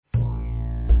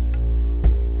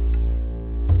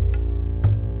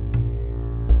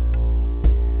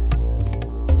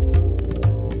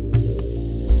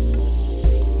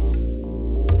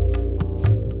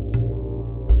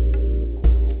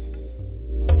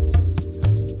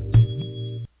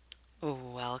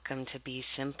welcome to Be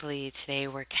Simply. Today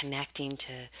we're connecting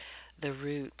to the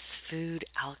roots, food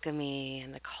alchemy,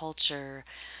 and the culture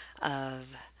of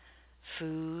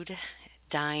food,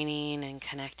 dining, and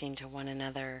connecting to one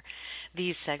another.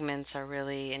 These segments are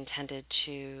really intended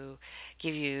to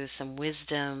give you some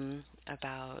wisdom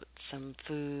about some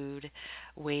food,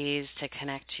 ways to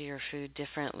connect to your food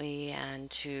differently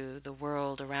and to the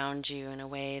world around you in a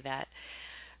way that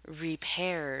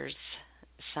repairs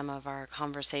some of our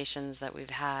conversations that we've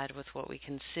had with what we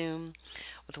consume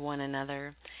with one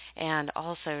another, and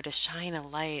also to shine a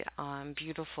light on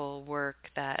beautiful work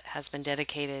that has been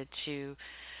dedicated to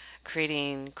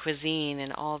creating cuisine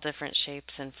in all different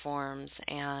shapes and forms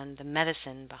and the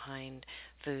medicine behind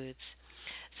foods.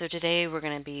 So today we're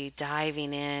going to be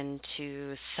diving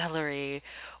into celery,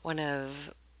 one of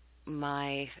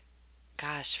my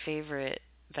favorite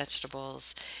vegetables.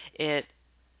 It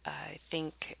I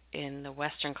think in the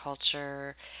Western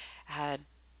culture had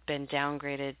been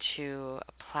downgraded to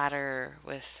a platter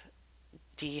with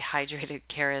dehydrated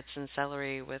carrots and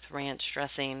celery with ranch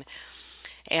dressing.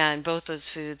 And both those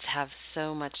foods have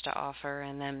so much to offer.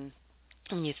 And then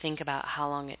when you think about how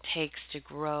long it takes to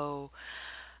grow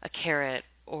a carrot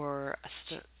or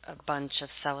a bunch of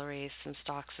celery, some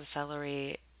stalks of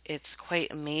celery, it's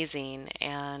quite amazing.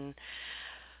 And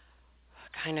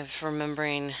kind of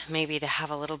remembering maybe to have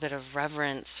a little bit of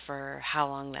reverence for how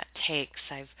long that takes.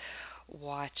 I've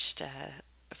watched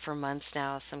for months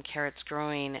now some carrots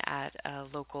growing at a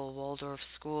local Waldorf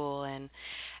school, and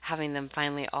having them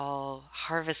finally all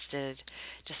harvested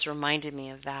just reminded me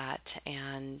of that,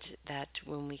 and that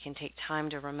when we can take time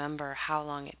to remember how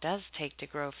long it does take to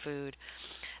grow food,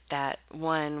 that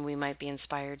one, we might be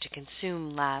inspired to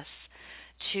consume less,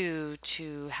 two,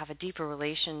 to have a deeper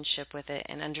relationship with it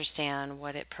and understand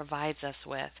what it provides us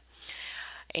with.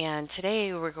 And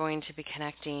today we're going to be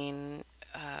connecting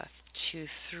to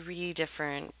three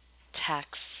different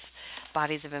texts,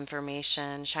 bodies of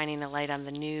information, shining a light on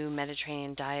the new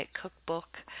Mediterranean Diet Cookbook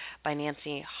by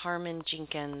Nancy Harmon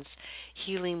Jenkins,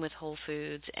 Healing with Whole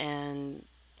Foods, and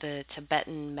the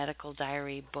Tibetan Medical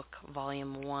Diary Book,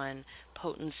 Volume 1,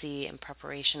 Potency and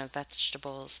Preparation of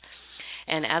Vegetables.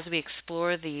 And as we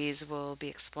explore these, we'll be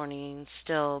exploring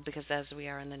still, because as we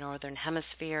are in the Northern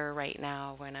Hemisphere right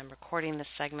now, when I'm recording this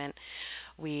segment,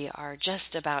 we are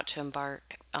just about to embark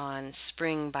on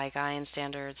spring by Gaian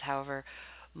standards. However,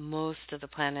 most of the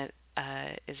planet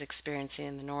is experiencing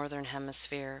in the Northern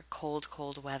Hemisphere cold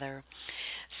weather.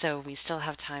 So we still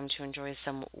have time to enjoy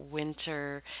some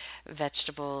winter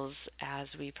vegetables as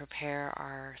we prepare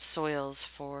our soils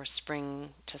for spring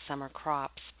to summer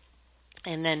crops.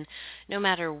 And then no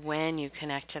matter when you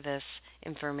connect to this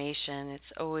information, it's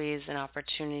always an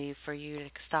opportunity for you to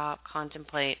stop,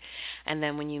 contemplate, and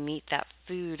then when you meet that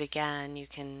food again, you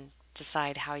can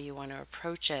decide how you want to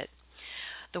approach it.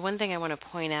 The one thing I want to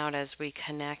point out as we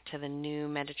connect to the new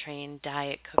Mediterranean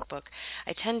Diet Cookbook,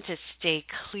 I tend to stay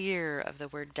clear of the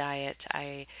word diet.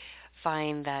 I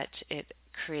find that it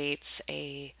creates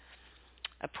a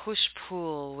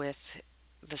push-pull with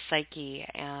the psyche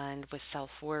and with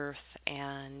self-worth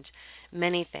and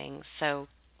many things. So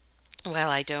while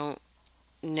I don't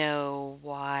know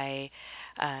why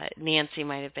Nancy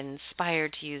might have been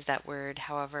inspired to use that word,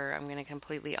 however, I'm going to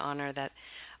completely honor that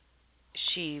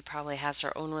she probably has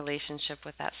her own relationship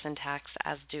with that syntax,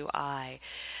 as do I.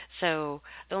 So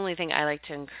the only thing I like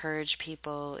to encourage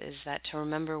people is that to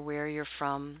remember where you're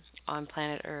from on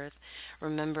planet Earth,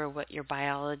 remember what your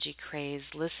biology craves,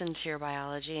 listen to your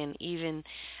biology, and even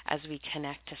as we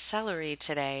connect to celery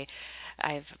today,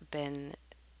 I've been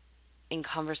in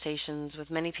conversations with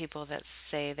many people that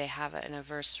say they have an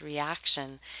adverse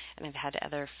reaction, and I've had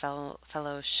other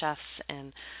fellow chefs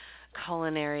and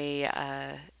culinary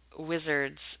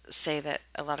wizards say that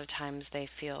a lot of times they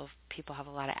feel people have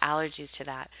a lot of allergies to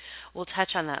that. We'll touch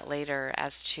on that later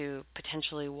as to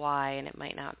potentially why, and it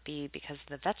might not be because of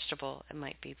the vegetable, it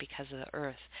might be because of the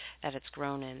earth that it's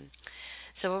grown in.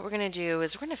 So what we're going to do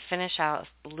is we're going to finish out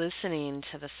listening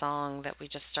to the song that we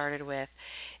just started with.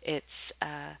 It's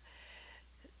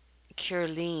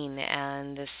Curleen,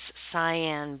 and this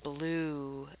cyan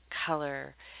blue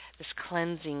color, this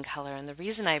cleansing color. And the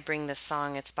reason I bring this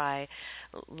song, it's by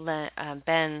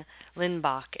Ben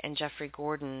Lindbach and Jeffrey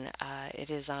Gordon.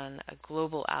 It is on a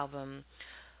global album,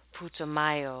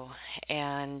 Putumayo,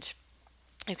 and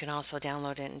you can also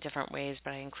download it in different ways,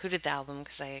 but I included the album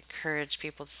because I encourage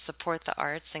people to support the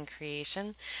arts and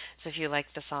creation. So if you like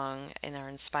the song and are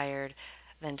inspired,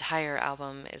 the entire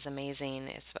album is amazing.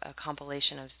 It's a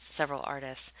compilation of several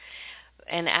artists.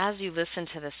 And as you listen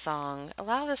to this song,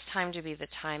 allow this time to be the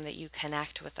time that you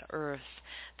connect with the earth,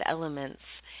 the elements,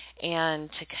 and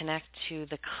to connect to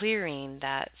the clearing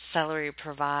that celery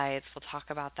provides. We'll talk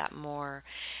about that more,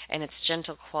 and its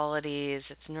gentle qualities,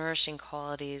 its nourishing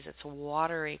qualities, its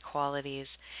watery qualities.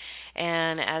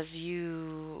 And as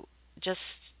you just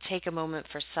take a moment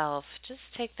for self, just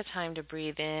take the time to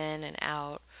breathe in and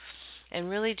out and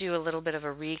really do a little bit of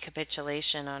a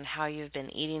recapitulation on how you've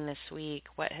been eating this week,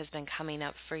 what has been coming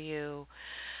up for you,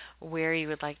 where you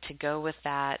would like to go with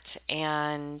that,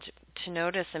 and to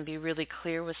notice and be really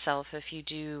clear with self if you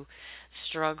do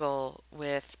struggle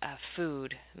with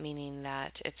food, meaning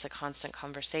that it's a constant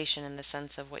conversation in the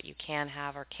sense of what you can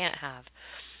have or can't have.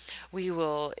 We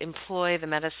will employ the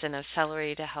medicine of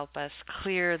celery to help us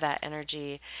clear that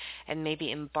energy and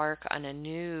maybe embark on a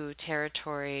new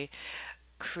territory,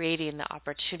 creating the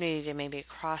opportunity to maybe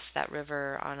cross that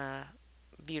river on a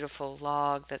beautiful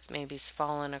log that's maybe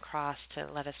fallen across to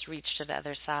let us reach to the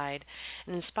other side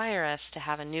and inspire us to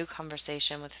have a new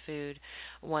conversation with food,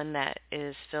 one that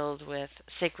is filled with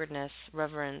sacredness,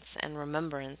 reverence, and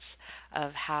remembrance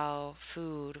of how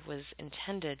food was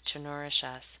intended to nourish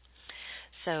us.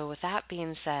 So with that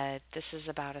being said, this is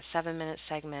about a 7-minute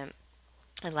segment.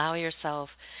 Allow yourself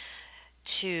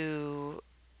to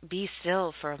be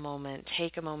still for a moment.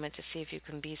 Take a moment to see if you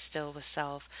can be still with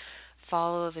self.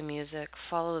 Follow the music,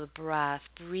 follow the breath,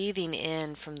 breathing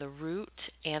in from the root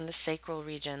and the sacral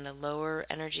region, the lower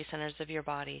energy centers of your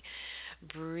body.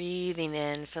 Breathing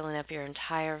in, filling up your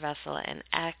entire vessel, and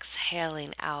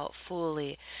exhaling out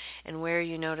fully. And where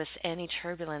you notice any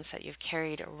turbulence that you've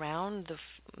carried around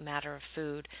the matter of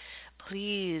food,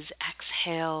 please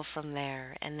exhale from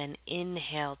there and then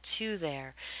inhale to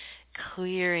there,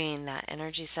 clearing that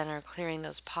energy center, clearing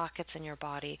those pockets in your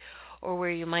body, or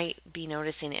where you might be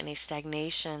noticing any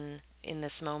stagnation in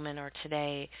this moment or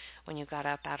today when you got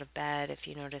up out of bed. If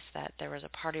you notice that there was a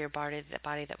part of your body that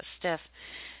was stiff,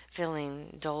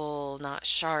 feeling dull, not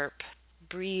sharp,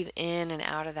 breathe in and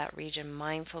out of that region,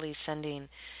 mindfully sending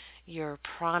your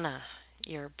prana,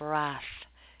 your breath,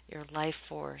 your life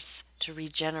force to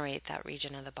regenerate that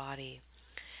region of the body.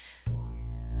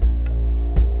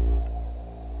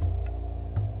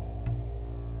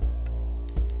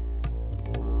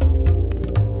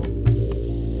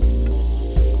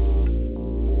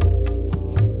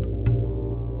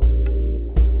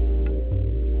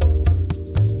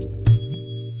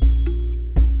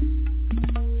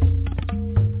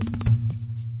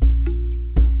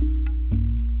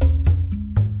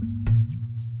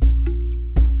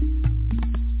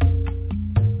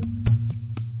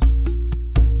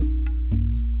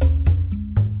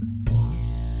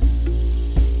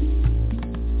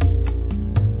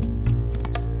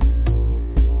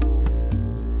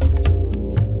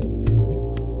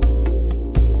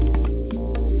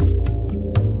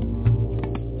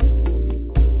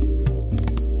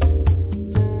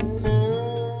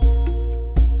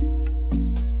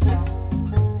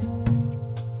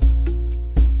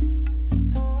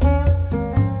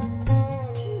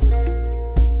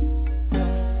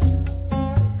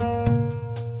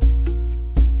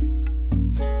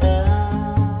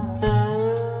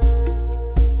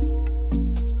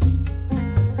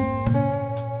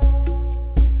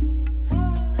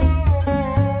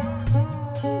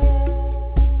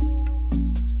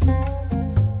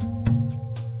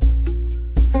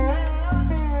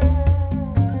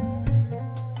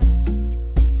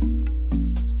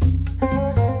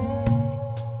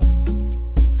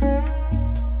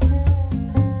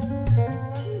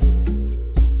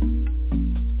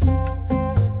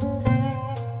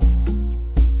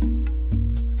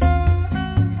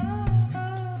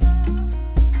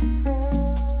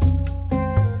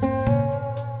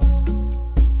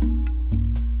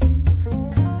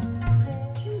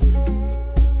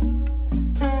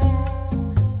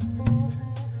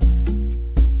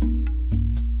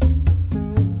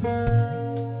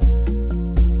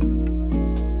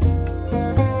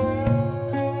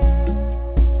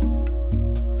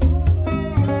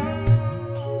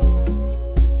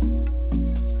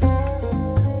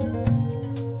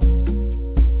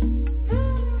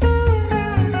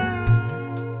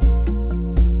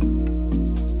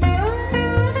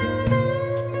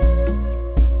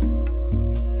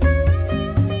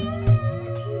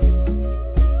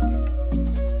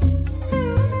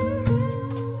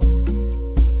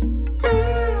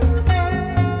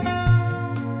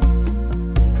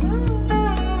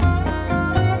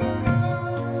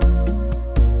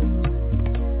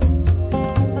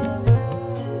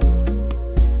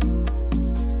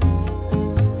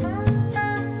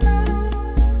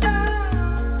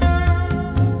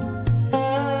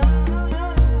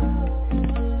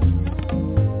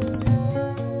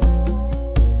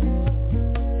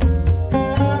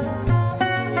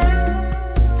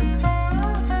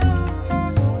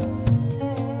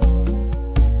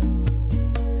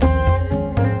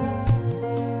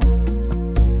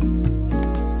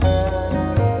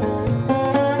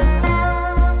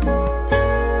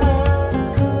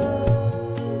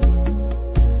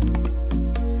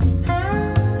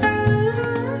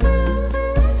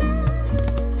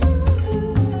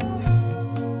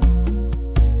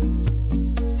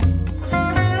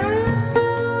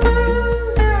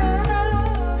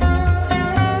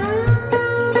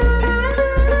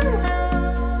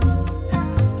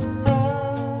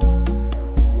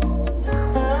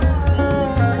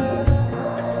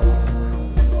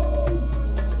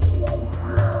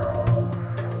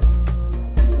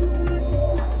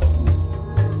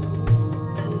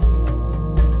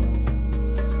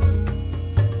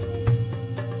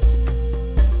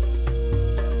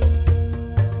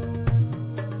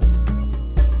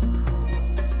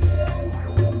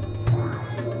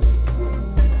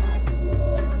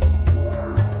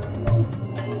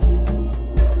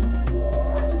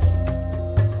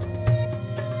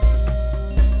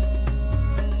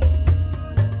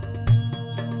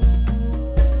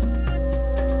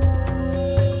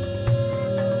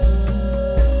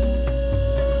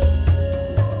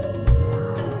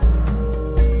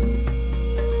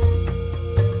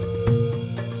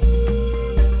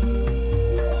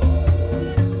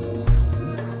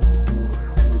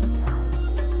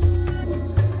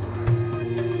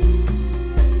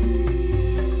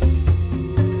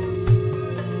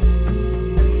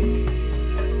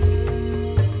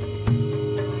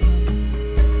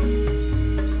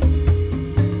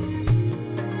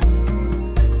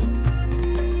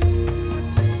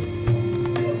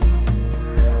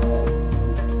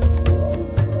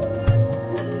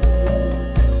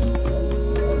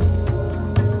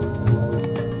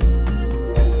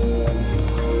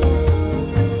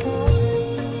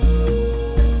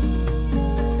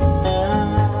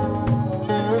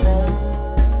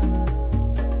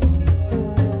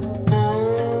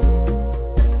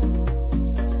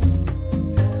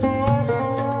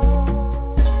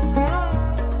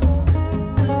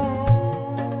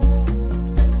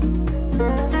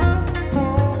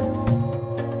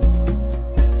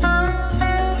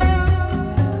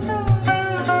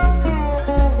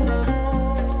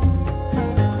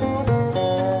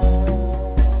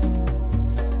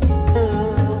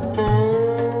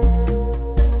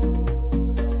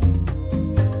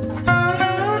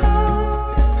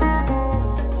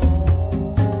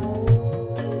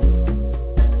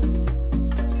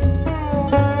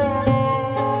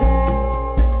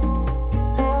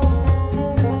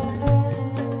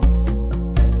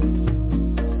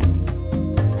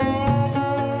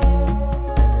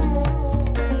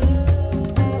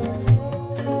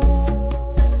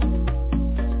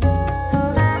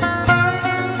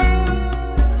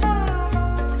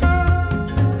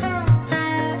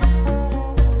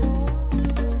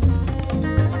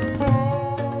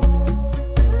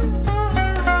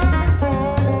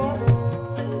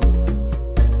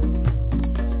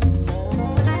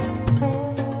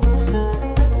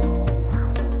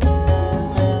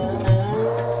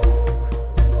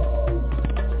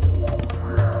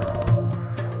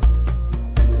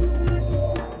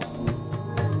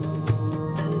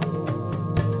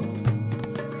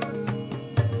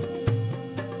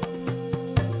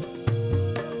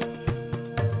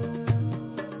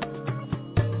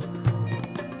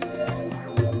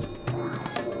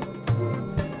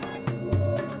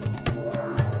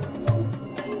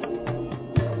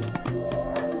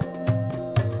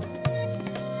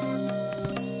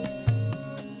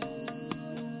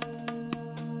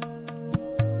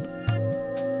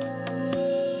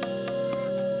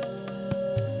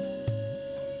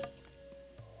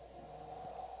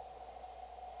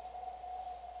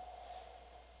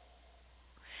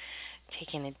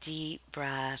 taking a deep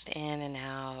breath in and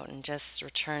out and just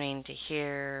returning to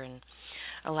here and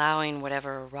allowing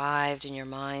whatever arrived in your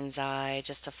mind's eye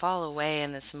just to fall away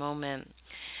in this moment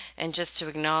and just to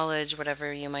acknowledge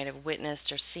whatever you might have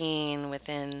witnessed or seen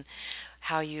within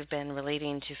how you've been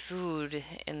relating to food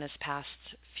in this past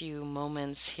few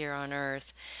moments here on earth,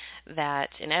 that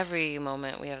in every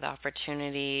moment we have the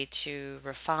opportunity to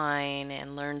refine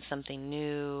and learn something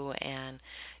new and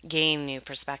gain new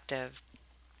perspective.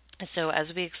 So as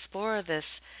we explore this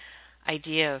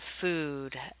idea of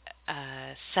food,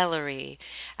 celery,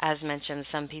 as mentioned,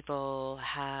 some people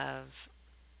have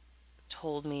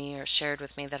told me or shared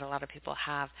with me that a lot of people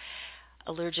have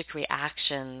allergic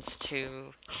reactions to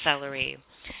celery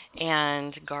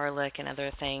and garlic and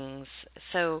other things.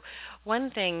 So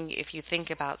one thing, if you think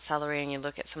about celery and you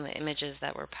look at some of the images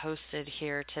that were posted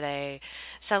here today,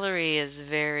 celery is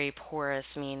very porous,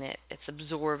 meaning it's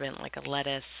absorbent like a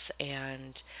lettuce,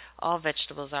 and all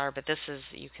vegetables are, but this is,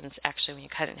 you can actually, when you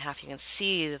cut it in half, you can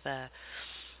see the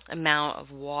amount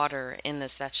of water in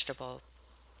this vegetable,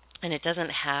 and it doesn't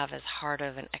have as hard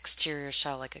of an exterior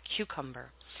shell like a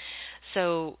cucumber.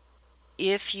 So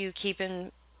if you keep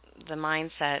in the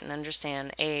mindset and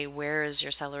understand, A, where is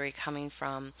your celery coming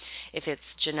from, if it's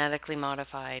genetically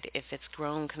modified, if it's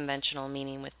grown conventional,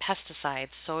 meaning with pesticides,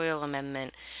 soil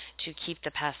amendment to keep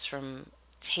the pests from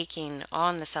taking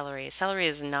on the celery. Celery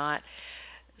is not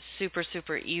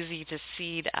super easy to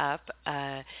seed up,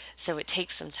 so it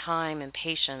takes some time and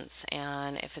patience,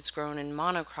 and if it's grown in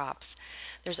monocrops,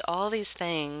 there's all these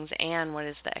things, and what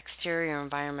is the exterior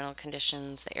environmental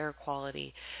conditions, the air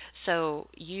quality. So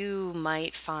you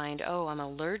might find, oh, I'm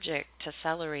allergic to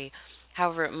celery.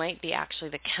 However, it might be actually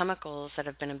the chemicals that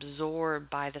have been absorbed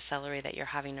by the celery that you're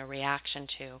having a reaction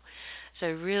to. So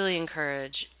I really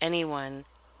encourage anyone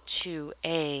to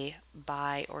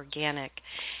buy organic.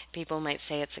 People might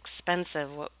say it's expensive.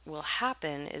 What will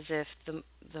happen is if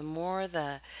the more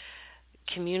the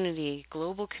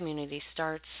global community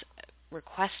starts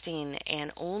requesting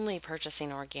and only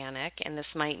purchasing organic, and this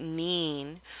might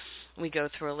mean we go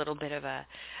through a little bit of a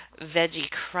veggie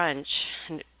crunch,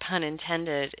 pun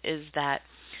intended, is that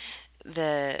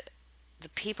the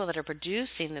people that are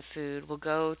producing the food will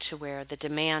go to where the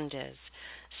demand is.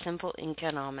 Simple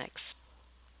economics.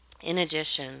 In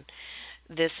addition,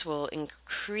 this will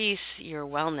increase your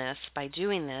wellness by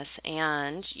doing this,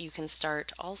 and you can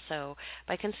start also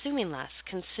by consuming less.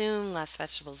 Consume less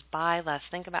vegetables, buy less.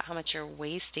 Think about how much you're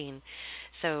wasting.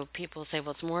 So people say,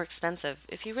 well, it's more expensive.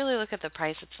 If you really look at the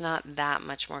price, it's not that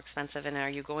much more expensive. And are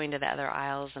you going to the other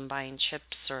aisles and buying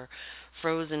chips or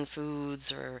frozen foods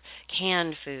or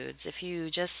canned foods? If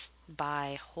you just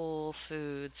buy whole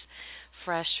foods,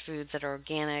 fresh foods that are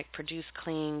organic, produce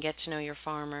clean, get to know your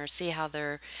farmer, see how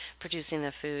they're producing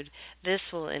the food, this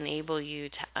will enable you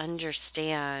to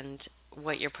understand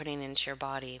what you're putting into your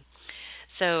body.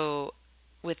 So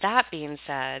with that being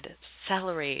said,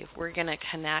 celery, we're going to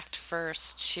connect first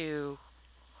to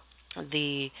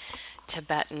the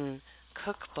Tibetan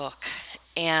cookbook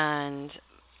and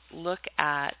look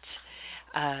at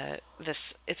this.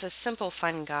 It's a simple,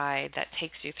 fun guide that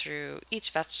takes you through each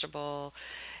vegetable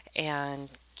and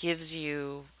gives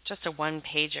you just a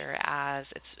one-pager as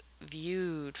it's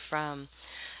viewed from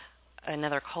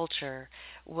another culture,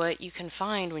 what you can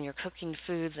find when you're cooking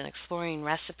foods and exploring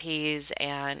recipes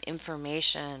and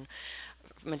information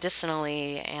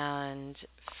medicinally and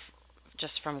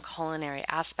just from culinary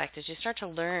aspect, as you start to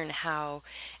learn how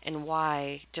and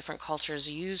why different cultures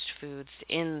used foods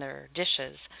in their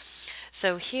dishes.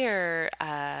 So here,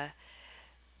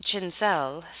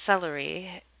 chinsel,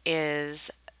 celery, is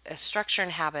a structure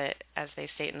and habit, as they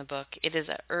state in the book. It is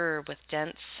a herb with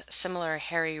dense, similar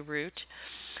hairy root.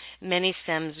 Many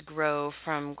stems grow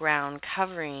from ground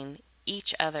covering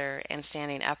each other and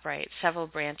standing upright. Several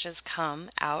branches come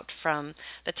out from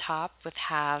the top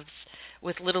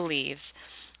with little leaves,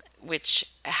 which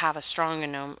have a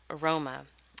strong aroma.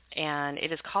 And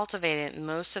it is cultivated in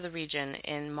most of the region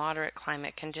in moderate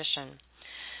climate condition.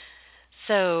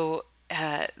 So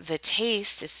the taste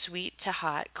is sweet to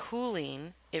hot,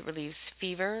 cooling. It relieves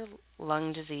fever,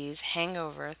 lung disease,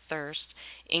 hangover, thirst,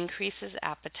 increases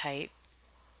appetite,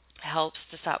 helps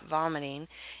to stop vomiting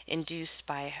induced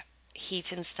by heat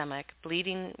in stomach,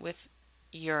 bleeding with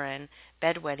urine,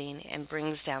 bedwetting, and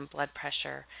brings down blood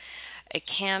pressure. It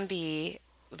can be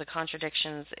the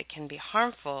contradictions. It can be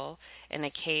harmful in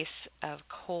a case of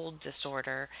cold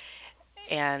disorder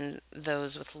and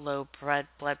those with low blood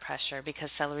pressure, because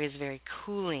celery is very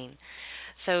cooling.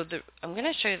 I'm going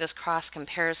to show you this cross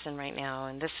comparison right now,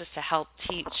 and this is to help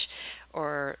teach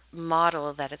or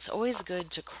model that it's always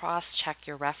good to cross-check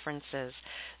your references.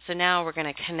 So now we're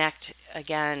going to connect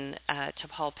again to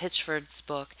Paul Pitchford's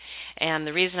book, and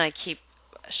the reason I keep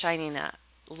shining a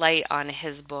light on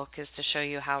his book is to show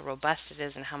you how robust it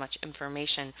is and how much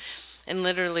information. And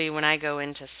literally when I go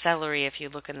into celery, if you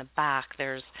look in the back,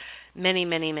 there's many,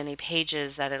 many, many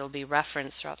pages that it'll be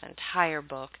referenced throughout the entire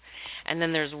book. And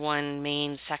then there's one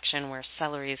main section where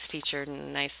celery is featured and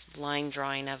a nice line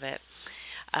drawing of it.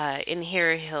 In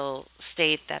here he'll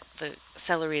state that the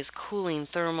celery is cooling,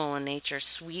 thermal in nature,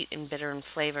 sweet and bitter in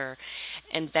flavor,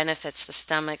 and benefits the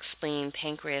stomach, spleen,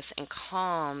 pancreas, and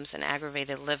calms an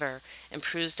aggravated liver,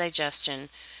 improves digestion,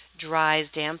 dries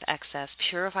damp excess,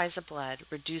 purifies the blood,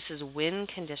 reduces wind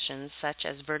conditions such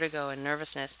as vertigo and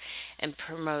nervousness, and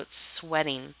promotes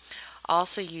sweating.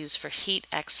 Also used for heat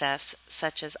excess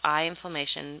such as eye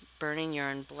inflammation, burning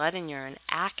urine, blood in urine,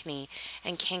 acne,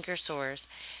 and canker sores,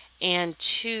 and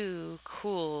to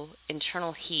cool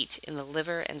internal heat in the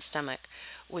liver and stomach,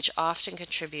 which often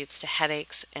contributes to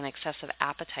headaches and excessive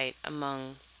appetite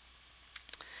among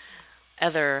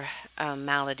other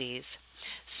maladies.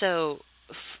 So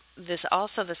this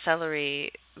also, the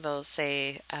celery, they'll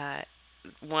say,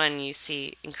 one, you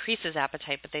see increases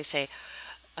appetite, but they say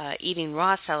eating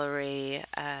raw celery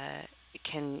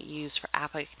can use for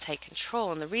appetite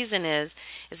control, and the reason is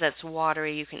that it's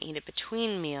watery. You can eat it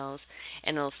between meals,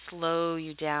 and it'll slow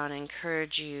you down and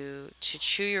encourage you to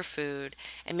chew your food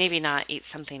and maybe not eat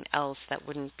something else that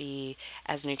wouldn't be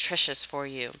as nutritious for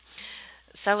you.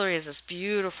 Celery is this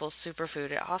beautiful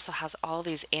superfood. It also has all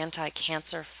these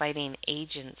anti-cancer fighting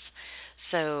agents.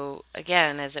 So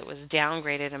again, as it was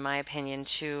downgraded, in my opinion,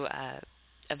 to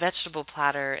a vegetable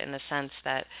platter in the sense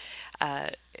that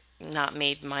not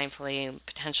made mindfully,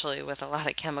 potentially with a lot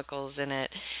of chemicals in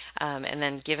it, and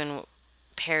then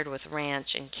paired with ranch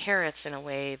and carrots in a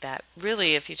way that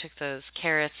really, if you took those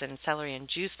carrots and celery and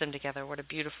juiced them together, what a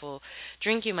beautiful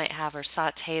drink you might have, or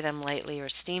saute them lightly or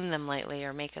steam them lightly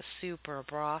or make a soup or a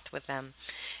broth with them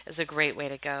is a great way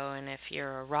to go. And if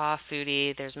you're a raw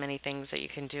foodie, there's many things that you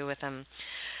can do with them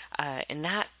in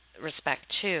that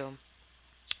respect too.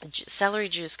 Celery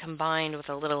juice combined with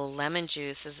a little lemon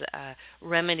juice is a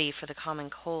remedy for the common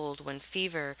cold when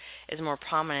fever is more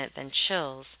prominent than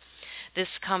chills. This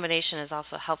combination is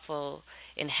also helpful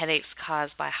in headaches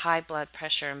caused by high blood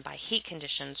pressure and by heat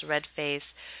conditions, red face,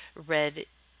 red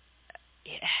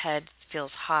head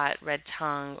feels hot, red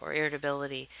tongue, or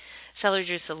irritability. Celery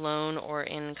juice alone or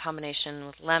in combination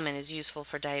with lemon is useful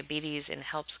for diabetes and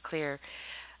helps clear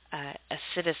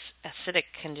acidic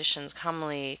conditions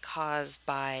commonly caused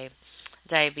by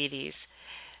diabetes.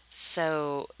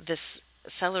 So this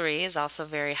celery is also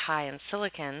very high in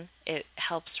silicon. It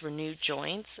helps renew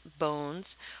joints, bones,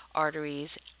 arteries,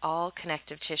 all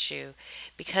connective tissue.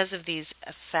 Because of these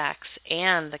effects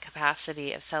and the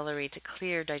capacity of celery to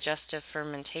clear digestive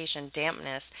fermentation,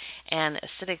 dampness, and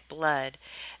acidic blood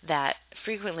that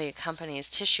frequently accompanies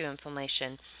tissue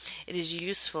inflammation, it is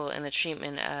useful in the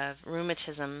treatment of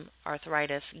rheumatism,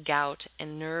 arthritis, gout,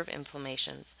 and nerve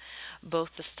inflammations. Both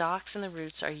the stalks and the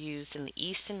roots are used in the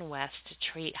East and West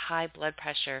to treat high blood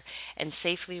pressure and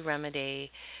safely remedy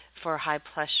for high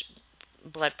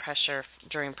blood pressure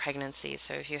during pregnancy.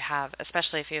 So if you have,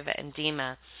 especially if you have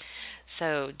edema,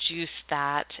 so juice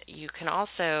that. You can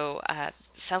also,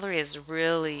 celery is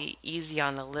really easy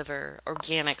on the liver.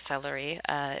 Organic celery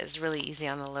is really easy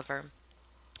on the liver.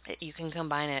 You can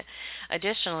combine it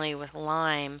additionally with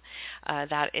lime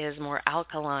that is more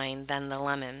alkaline than the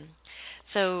lemon.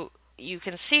 So you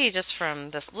can see just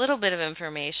from this little bit of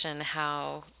information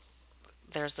how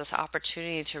there's this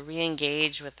opportunity to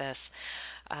re-engage with this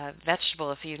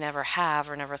vegetable if you never have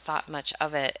or never thought much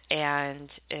of it, and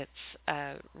it's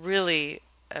really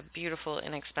a beautiful,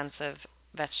 inexpensive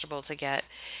vegetable to get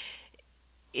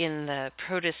in the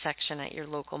produce section at your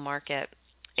local market.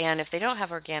 And if they don't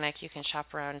have organic, you can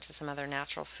shop around to some other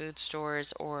natural food stores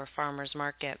or a farmer's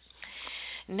market.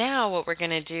 Now what we're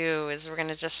going to do is we're going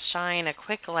to just shine a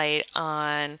quick light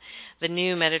on the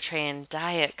new Mediterranean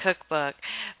Diet Cookbook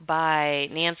by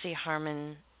Nancy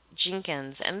Harmon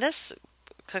Jenkins. And this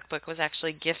cookbook was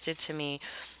actually gifted to me.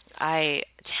 I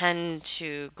tend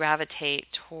to gravitate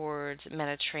towards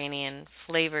Mediterranean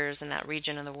flavors in that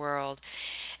region of the world.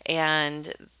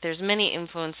 And there's many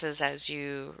influences as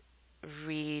you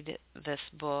read this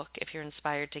book, if you're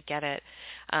inspired to get it,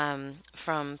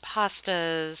 from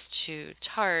pastas to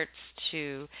tarts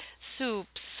to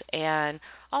soups, and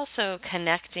also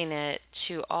connecting it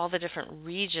to all the different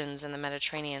regions in the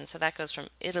Mediterranean. So that goes from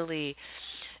Italy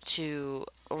to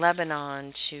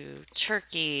Lebanon, to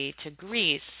Turkey, to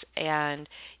Greece, and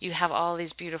you have all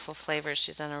these beautiful flavors.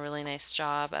 She's done a really nice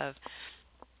job of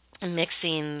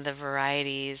mixing the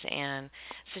varieties and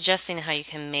suggesting how you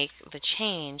can make the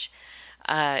change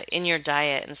in your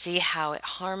diet and see how it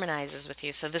harmonizes with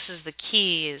you. So this is the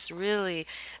key, is really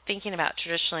thinking about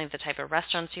traditionally the type of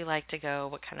restaurants you like to go,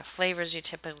 what kind of flavors you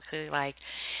typically like,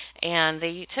 and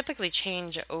they typically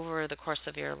change over the course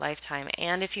of your lifetime.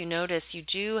 And if you notice, you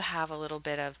do have a little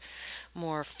bit of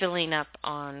more filling up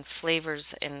on flavors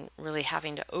and really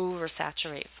having to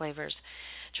oversaturate flavors.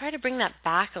 Try to bring that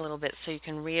back a little bit so you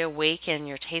can reawaken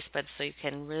your taste buds, so you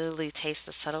can really taste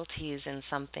the subtleties in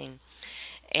something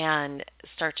and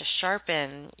start to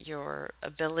sharpen your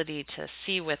ability to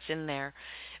see what's in there.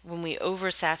 When we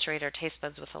oversaturate our taste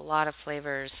buds with a lot of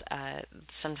flavors,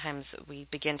 sometimes we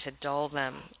begin to dull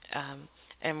them,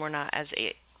 and we're not as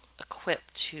equipped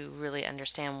to really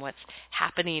understand what's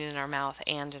happening in our mouth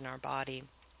and in our body.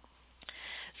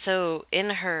 So in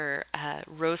her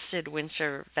roasted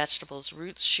winter vegetables,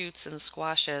 roots, shoots, and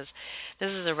squashes,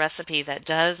 this is a recipe that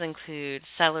does include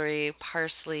celery,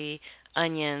 parsley,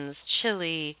 onions,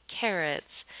 chili, carrots,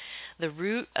 the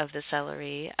root of the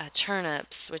celery,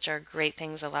 turnips, which are great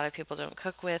things a lot of people don't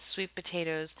cook with, sweet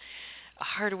potatoes, a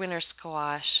hard winter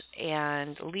squash,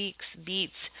 and leeks,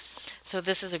 beets. So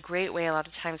this is a great way. A lot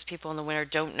of times people in the winter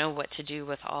don't know what to do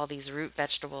with all these root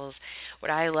vegetables.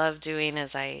 What I love doing is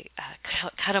I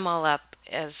cut them all up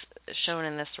as shown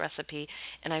in this recipe,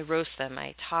 and I roast them.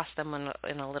 I toss them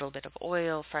in a little bit of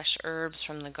oil, fresh herbs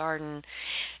from the garden,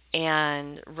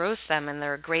 and roast them, and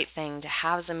they're a great thing to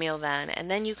have as a meal then.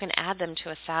 And then you can add them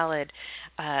to a salad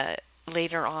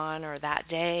later on, or that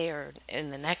day, or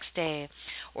in the next day,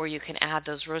 or you can add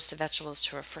those roasted vegetables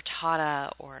to a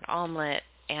frittata or an omelet,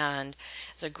 and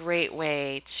it's a great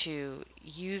way to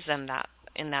use them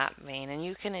in that vein. And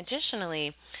you can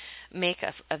additionally make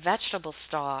a vegetable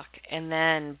stock and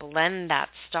then blend that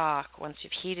stock once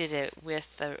you've heated it with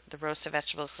the roasted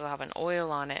vegetables, so it'll have an oil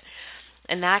on it.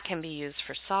 And that can be used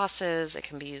for sauces. It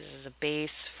can be used as a base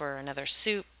for another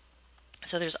soup.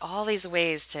 So there's all these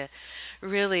ways to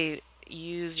really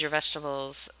use your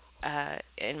vegetables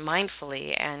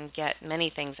mindfully and get many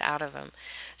things out of them.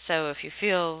 So if you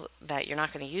feel that you're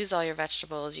not going to use all your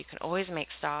vegetables, you can always make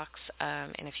stocks.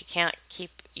 And if you can't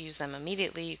use them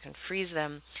immediately, you can freeze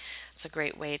them. It's a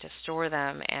great way to store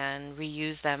them and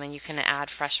reuse them, and you can add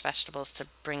fresh vegetables to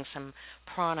bring some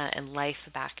prana and life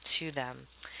back to them.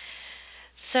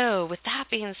 So with that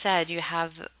being said, you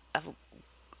have an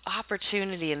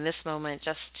opportunity in this moment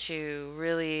just to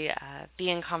really be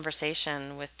in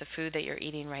conversation with the food that you're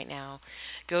eating right now.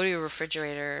 Go to your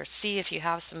refrigerator, see if you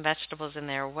have some vegetables in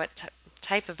there, what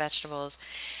type of vegetables,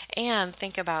 and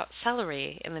think about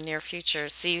celery in the near future.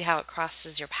 See how it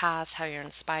crosses your paths, how you're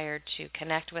inspired to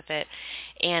connect with it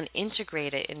and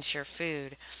integrate it into your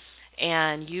food,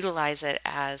 and utilize it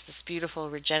as this beautiful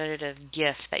regenerative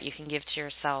gift that you can give to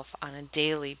yourself on a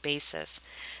daily basis.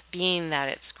 Being that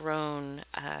it's grown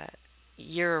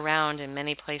year-round in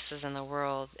many places in the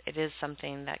world, it is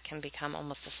something that can become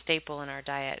almost a staple in our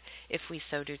diet if we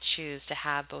so do choose to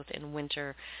have both in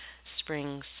winter,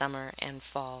 spring, summer, and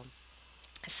fall.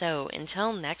 So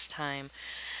until next time,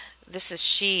 this is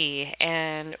She,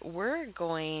 and we're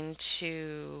going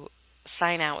to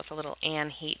sign out with a little Anne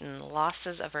Heaton,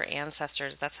 Losses of Her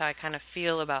Ancestors. That's how I kind of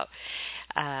feel about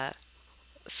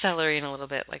celery in a little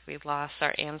bit, like we've lost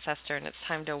our ancestor, and it's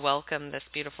time to welcome this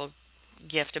beautiful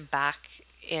gift back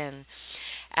in.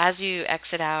 As you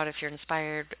exit out, if you're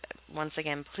inspired, once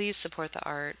again, please support the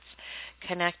arts.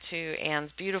 Connect to Anne's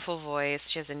beautiful voice.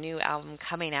 She has a new album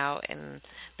coming out in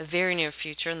the very near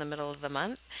future, in the middle of the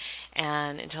month.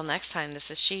 And until next time, this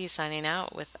is She signing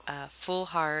out with a full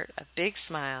heart, a big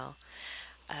smile,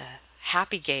 a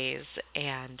happy gaze,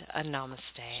 and a namaste.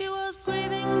 She was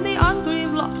grieving the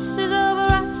ungrieved loss